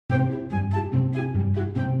Do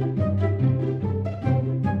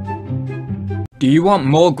you want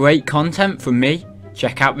more great content from me?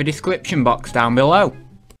 Check out the description box down below.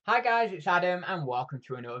 Hi guys, it's Adam and welcome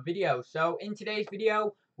to another video. So in today's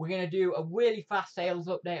video, we're going to do a really fast sales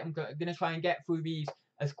update. I'm going to try and get through these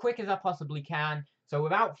as quick as I possibly can. So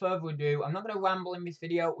without further ado, I'm not going to ramble in this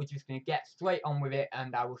video. We're just going to get straight on with it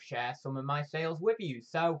and I will share some of my sales with you.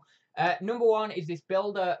 So number one is this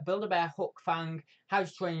Build-A-Bear Hook Fang How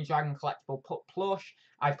to Train Your Dragon Collectible Put Plush.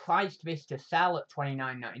 I priced this to sell at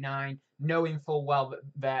 $29.99, knowing full well that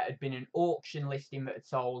there had been an auction listing that had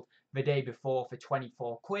sold the day before for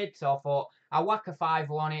 24 quid. So I thought I'll whack a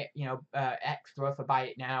fiver on it, extra for buy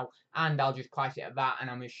it now, and I'll just price it at that. And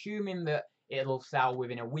I'm assuming that it'll sell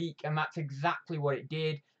within a week, and that's exactly what it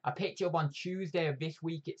did. I picked it up on Tuesday of this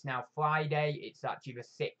week. It's now Friday. It's actually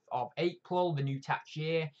the 6th of April, the new tax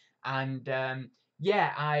year. And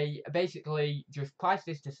yeah, I basically just priced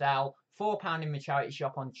this to sell, £4 in my charity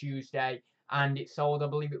shop on Tuesday, and it sold, I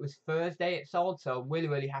believe it was Thursday it sold, so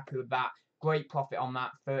really happy with that. Great profit on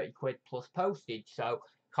that, 30 quid plus postage, so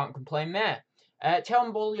can't complain there.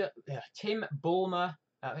 Tim Bulmer,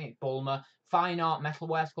 I think it's Bulmer, Fine Art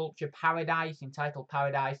Metalware Sculpture Paradise, entitled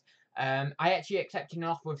Paradise. I actually accepted an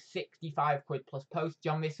offer of 65 quid plus postage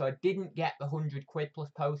on this, so I didn't get the 100 quid plus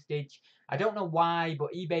postage. I don't know why,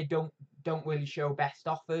 but eBay don't really show best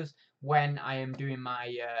offers when I am doing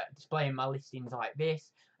my displaying my listings like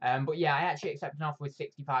this. But yeah, I actually accepted an offer with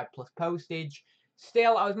 65 plus postage.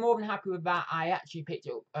 Still, I was more than happy with that. I actually picked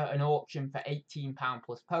it up at an auction for £18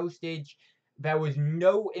 plus postage. There was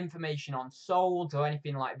no information on solds or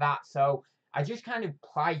anything like that, so I just kind of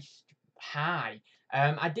priced high.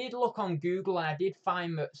 I did look on Google and I did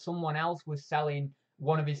find that someone else was selling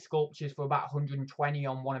one of his sculptures for about 120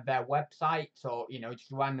 on one of their websites, or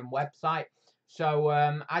just a random website. So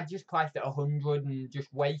I just priced it 100 and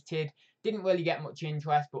just waited. Didn't really get much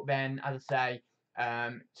interest, but then, as I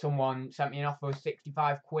say, someone sent me an offer of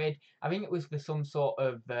 65 quid. I think it was for some sort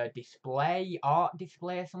of art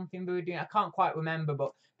display or something they were doing. I can't quite remember,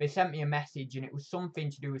 but they sent me a message and it was something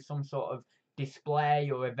to do with some sort of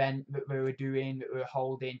display or event that we were doing, that we were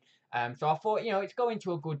holding. So I thought, it's going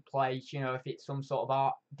to a good place, if it's some sort of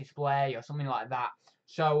art display or something like that.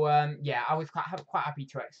 So yeah, I was quite happy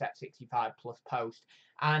to accept 65 plus post.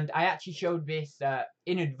 And I actually showed this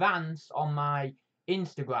in advance on my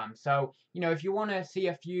Instagram. So, if you want to see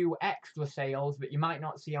a few extra sales that you might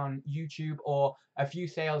not see on YouTube, or a few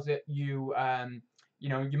sales that you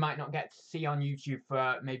might not get to see on YouTube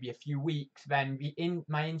for maybe a few weeks, then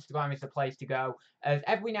my Instagram is the place to go. As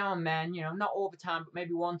every now and then, not all the time, but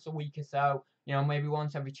maybe once a week or so, maybe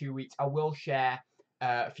once every 2 weeks, I will share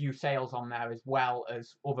a few sales on there, as well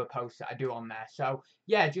as other posts that I do on there. So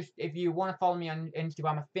yeah, just if you want to follow me on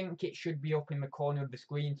Instagram, I think it should be up in the corner of the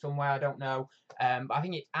screen somewhere. I don't know, but I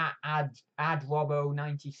think it's at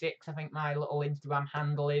adrobo96. I think my little Instagram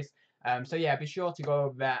handle is. So yeah, be sure to go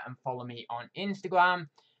over there and follow me on Instagram.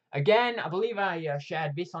 Again, I believe I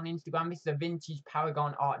shared this on Instagram. This is a vintage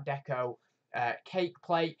Paragon Art Deco cake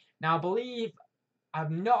plate. Now, I believe,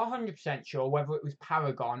 I'm not 100% sure whether it was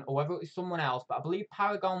Paragon or whether it was someone else, but I believe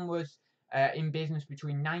Paragon was in business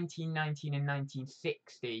between 1919 and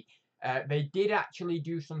 1960. They did actually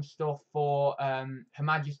do some stuff for Her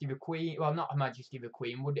Majesty the Queen. Well, not Her Majesty the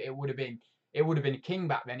Queen. It would have been a king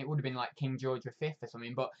back then. It would have been like King George V or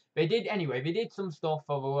something. But they did anyway. They did some stuff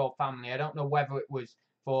for the royal family. I don't know whether it was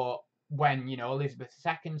for when Elizabeth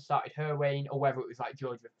II started her reign, or whether it was like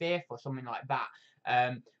George V or something like that.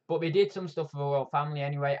 But they did some stuff for the royal family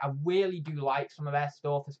anyway. I really do like some of their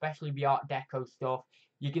stuff, especially the Art Deco stuff.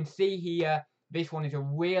 You can see here, this one is a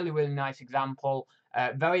really nice example.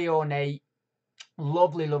 Very ornate,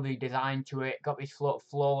 lovely design to it. Got this sort of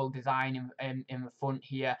floral design in the front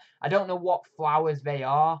here. I don't know what flowers they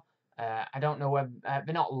are. I don't know whether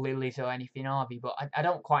they're not lilies or anything, are they? But I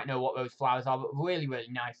don't quite know what those flowers are. But really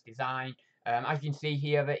nice design. As you can see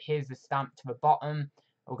here, here's the stamp to the bottom.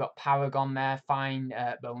 We've got Paragon there, fine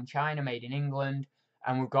bone china, made in England,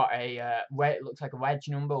 and we've got a it looks like a wedge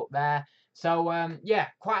number up there. So yeah,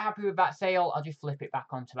 quite happy with that sale. I'll just flip it back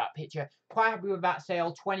onto that picture. Quite happy with that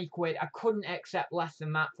sale, 20 quid. I couldn't accept less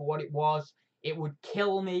than that for what it was. It would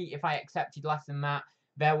kill me if I accepted less than that.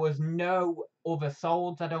 There was no other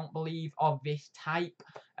solds, I don't believe, of this type.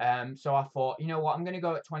 So I thought, you know what, I'm going to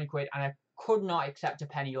go at 20 quid, and I could not accept a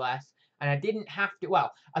penny less. And I didn't have to,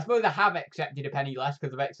 well, I suppose I have accepted a penny less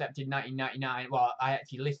because I've accepted 19.99. Well, I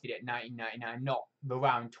actually listed it at 19.99, not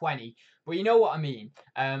around 20. But you know what I mean.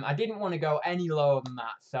 I didn't want to go any lower than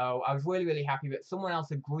that. So I was really happy that someone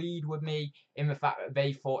else agreed with me in the fact that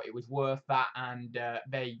they thought it was worth that. And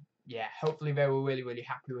they yeah, hopefully they were really, really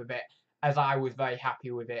happy with it, as I was very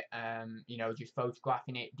happy with it. You know, just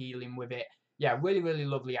photographing it, dealing with it. Yeah, really, really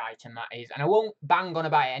lovely item that is, and I won't bang on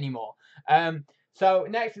about it anymore. So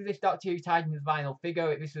next is this Doctor Who Titans vinyl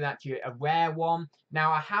figure. This is actually a rare one.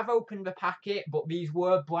 Now I have opened the packet, but these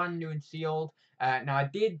were brand new and sealed. Now I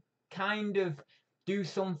did kind of do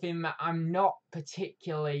something that I'm not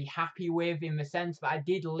particularly happy with, in the sense that I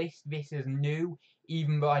did list this as new,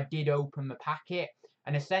 even though I did open the packet.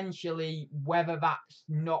 And essentially, whether that's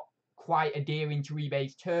not quite adhering to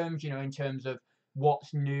eBay's terms, you know, in terms of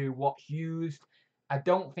what's new, what's used, I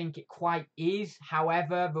don't think it quite is.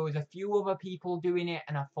 However, there was a few other people doing it,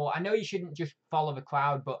 and I thought, I know you shouldn't just follow the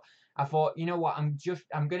crowd, but I thought, you know what,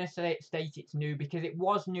 I'm gonna state it's new, because it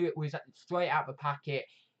was new. It was straight out the packet.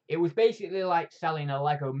 It was basically like selling a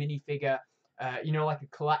Lego minifigure, you know, like a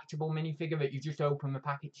collectible minifigure that you just open the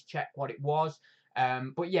packet to check what it was.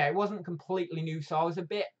 But yeah, it wasn't completely new, so I was a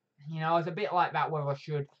bit, you know, I was a bit like that, whether I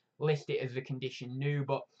should list it as a condition new.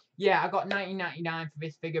 But yeah, I got 19.99 for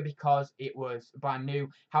this figure because it was brand new.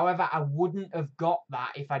 However, I wouldn't have got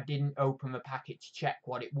that if I didn't open the packet to check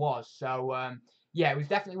what it was. So yeah, it was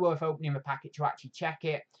definitely worth opening the packet to actually check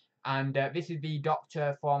it. And this is the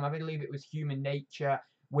Doctor from, I believe it was Human Nature,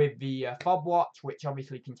 with the fob watch, which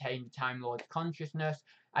obviously contained the Time Lord's consciousness.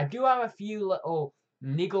 I do have a few little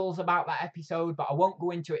niggles about that episode, but I won't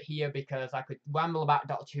go into it here because I could ramble about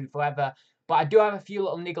Doctor Who forever. But I do have a few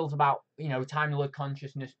little niggles about, you know, Time Lord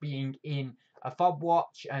consciousness being in a fob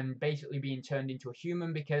watch and basically being turned into a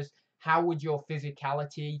human, because how would your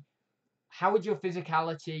physicality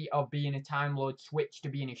of being a Time Lord switch to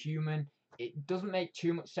being a human? It doesn't make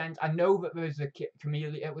too much sense. I know that there's a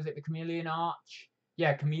chameleon. Was it the Chameleon Arch?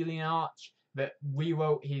 Yeah, Chameleon Arch that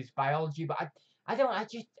rewrote his biology, but I don't.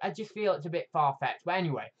 I just feel it's a bit far fetched. But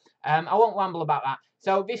anyway, I won't ramble about that.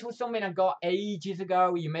 So this was something I got ages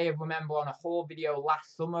ago. You may have remember on a haul video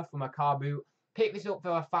last summer from a car boot. Picked this up for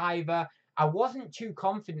a £5. I wasn't too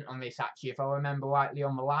confident on this, actually, if I remember rightly,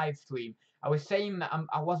 on the live stream. I was saying that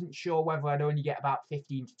I wasn't sure whether I'd only get about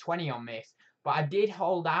 15 to 20 on this, but I did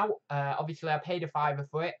hold out. Obviously, I paid a £5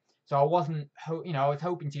 for it, so I wasn't, you know, I was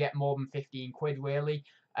hoping to get more than 15 quid really.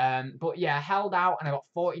 But yeah, I held out and I got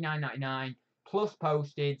 49.99 plus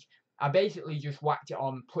postage. I basically just whacked it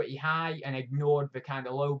on pretty high and ignored the kind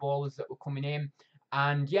of low ballers that were coming in.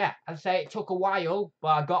 And yeah, as I say, it took a while, but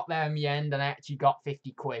I got there in the end and I actually got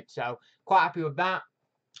 50 quid. So quite happy with that.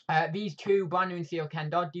 These two brand new and sealed Ken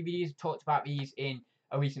Dodd DVDs, talked about these in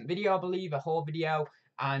a recent video, I believe, a haul video.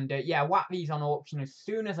 And yeah, whacked these on auction as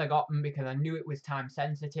soon as I got them, because I knew it was time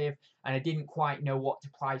sensitive and I didn't quite know what to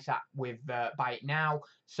price at with Buy It Now.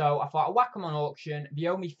 So I thought I'd whack them on auction. They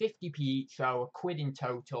owe me 50p each, so a quid in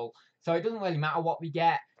total. So it doesn't really matter what we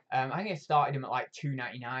get. I think I started them at like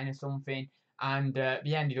 £2.99 or something, and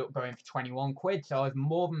they ended up going for 21 quid. So I was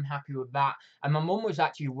more than happy with that. And my mum was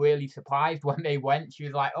actually really surprised when they went. She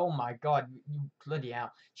was like, "Oh my god, you bloody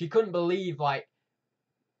hell!" She couldn't believe, like,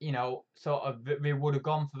 you know, sort of they would have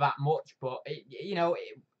gone for that much. But you know,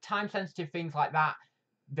 time sensitive things like that,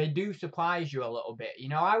 they do surprise you a little bit. You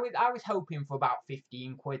know, I was hoping for about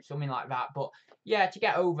 15 quid, something like that. But yeah, to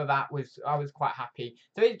get over that I was quite happy.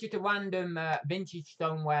 So it's just a random vintage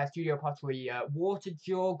stoneware studio pottery water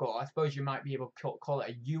jug, or I suppose you might be able to call it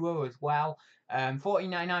a ewer as well.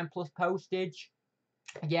 14.99 plus postage.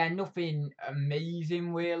 Yeah, nothing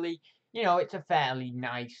amazing really. You know, it's a fairly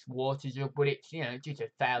nice water jug, but it's, you know, just a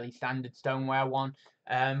fairly standard stoneware one.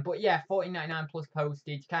 But yeah, 14.99 plus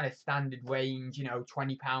postage, kind of standard range. You know,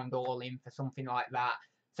 £20 all in for something like that.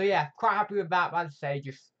 So yeah, quite happy with that. But as I say,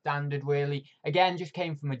 just standard really. Again, just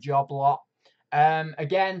came from a job lot.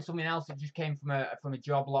 Again, something else that just came from a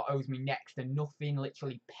job lot owes me next to nothing,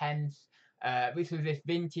 literally pence. This was this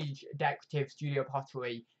vintage decorative studio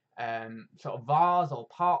pottery sort of vase or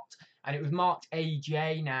pot, and it was marked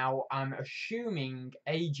AJ. Now I'm assuming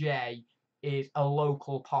AJ is a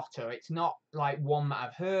local potter. It's not like one that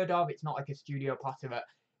I've heard of. It's not like a studio potter that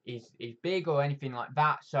is big or anything like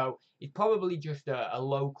that. So it's probably just a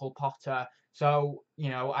local potter. So, you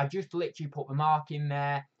know, I just literally put the mark in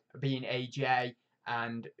there, being AJ,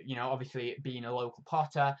 and, you know, obviously it being a local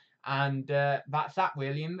potter, and that's that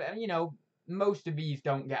really. And you know, most of these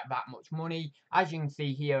don't get that much money. As you can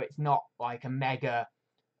see here, it's not like a mega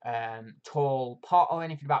tall pot or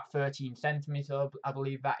anything, about 13 centimeters, I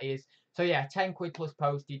believe that is. So yeah, 10 quid plus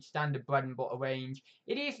postage, standard bread and butter range.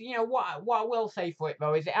 It is, you know, what I will say for it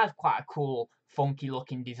though is it has quite a cool, funky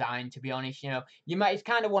looking design, to be honest. You know, it's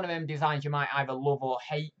kind of one of them designs you might either love or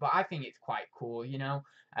hate, but I think it's quite cool, you know.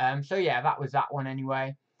 So yeah, that was that one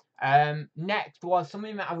anyway. Next was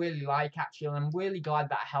something that I really like, actually, and I'm really glad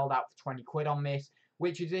that I held out for 20 quid on this,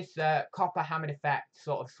 which is this copper hammered effect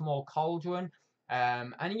sort of small cauldron.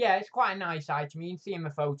 And yeah, it's quite a nice item. You can see in the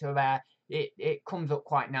photo there, it comes up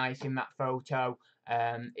quite nice in that photo.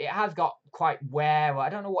 It has got quite wear, or I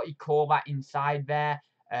don't know what you call that inside there.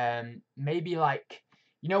 Maybe like,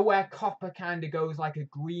 you know, where copper kind of goes like a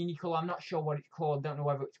greeny colour. I'm not sure what it's called. Don't know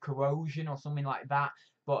whether it's corrosion or something like that.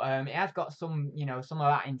 But it has got some, you know, some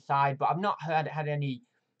of that inside. But I've not had any,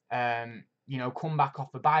 you know, come back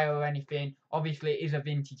off the bio or anything. Obviously, it is a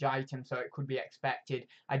vintage item, so it could be expected.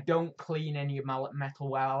 I don't clean any of my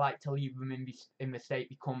metalware. I like to leave them in the state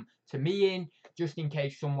they come to me in, just in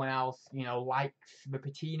case someone else, you know, likes the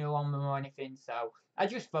patina on them or anything. So I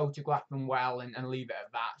just photograph them well and leave it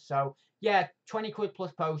at that. So yeah, 20 quid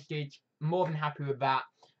plus postage. More than happy with that.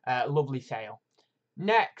 Lovely sale.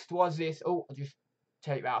 Next was this. Oh, I'll just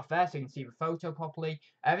take that off there so you can see the photo properly.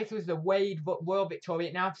 This was the Wade World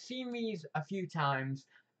Victoria. Now I've seen these a few times,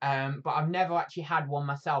 but I've never actually had one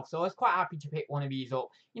myself. So I was quite happy to pick one of these up.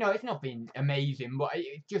 You know, it's nothing amazing, but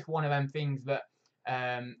it's just one of them things that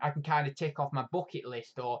I can kind of tick off my bucket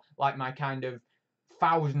list, or like my kind of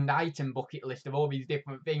 1,000-item bucket list of all these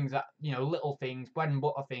different things that, you know, little things, bread and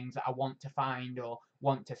butter things that I want to find or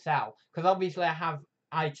want to sell. Because obviously I have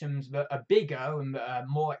items that are bigger and that are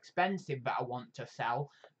more expensive that I want to sell,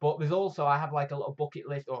 but there's also, I have like a little bucket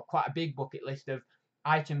list, or quite a big bucket list, of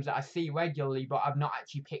items that I see regularly but I've not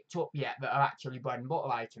actually picked up yet that are actually bread and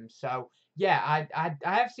butter items. So yeah, I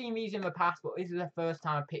have seen these in the past, but this is the first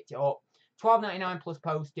time I picked it up. £12.99 plus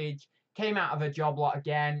postage. Came out of a job lot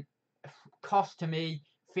again. Cost to me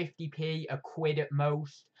 50p, a quid at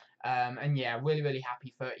most. And yeah, really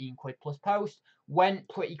happy. 13 quid plus post. Went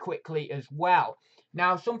pretty quickly as well.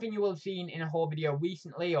 Now, something you will have seen in a haul video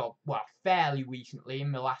recently, or well, fairly recently,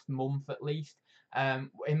 in the last month at least,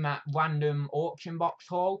 in that random auction box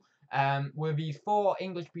haul, were these 4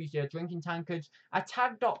 English Bistro drinking tankards. I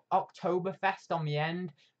tagged up Oktoberfest on the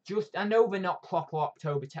end. Just, I know they're not proper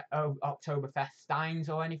Oktoberfest steins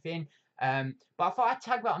or anything, but I thought I'd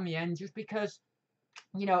tag that on the end just because,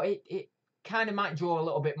 you know, it kind of might draw a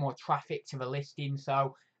little bit more traffic to the listing.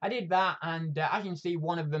 So I did that, and as you can see,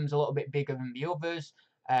 one of them's a little bit bigger than the others.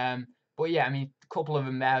 But yeah, I mean, a couple of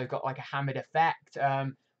them there have got like a hammered effect.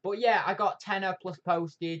 But yeah, I got tenner plus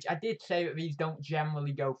postage. I did say that these don't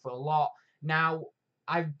generally go for a lot. Now,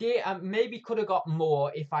 I maybe could have got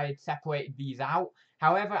more if I had separated these out.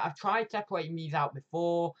 However, I've tried separating these out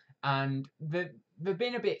before, and they've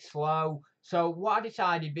been a bit slow. So what I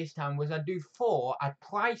decided this time was I'd do 4. I'd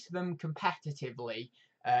price them competitively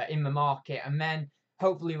in the market, and then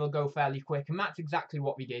hopefully they'll go fairly quick. And that's exactly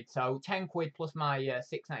what we did. So 10 quid plus my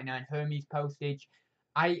 £6.99 Hermes postage.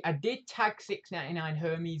 I did tag £6.99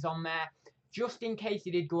 Hermes on there just in case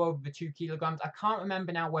they did go over the 2 kilograms. I can't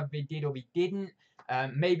remember now whether they did or they didn't.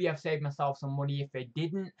 Maybe I've saved myself some money if they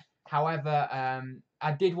didn't. However,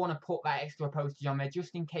 I did want to put that extra postage on there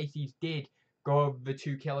just in case these did go over the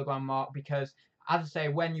 2 kilogram mark, because as I say,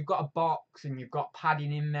 when you've got a box and you've got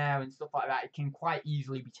padding in there and stuff like that, it can quite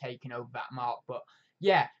easily be taken over that mark. But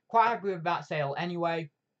yeah, quite happy with that sale anyway,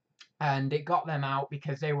 and it got them out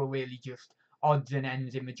because they were really just odds and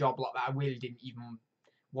ends in the job lot that I really didn't even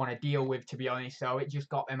want to deal with, to be honest. So it just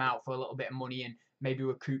got them out for a little bit of money and maybe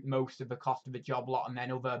recoup most of the cost of the job lot, and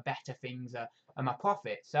then other better things are my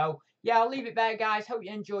profit. So yeah, I'll leave it there, guys. Hope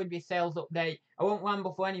you enjoyed this sales update. I won't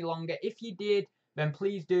ramble for any longer. If you did, then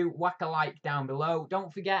please do whack a like down below.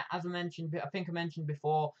 Don't forget, as I mentioned, I think I mentioned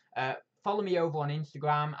before, follow me over on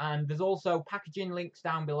Instagram, and there's also packaging links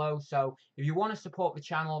down below. So if you want to support the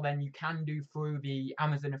channel, then you can do through the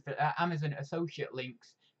Amazon associate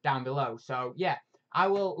links down below. So yeah, I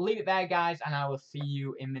will leave it there, guys, and I will see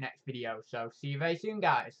you in the next video. So see you very soon,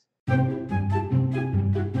 guys.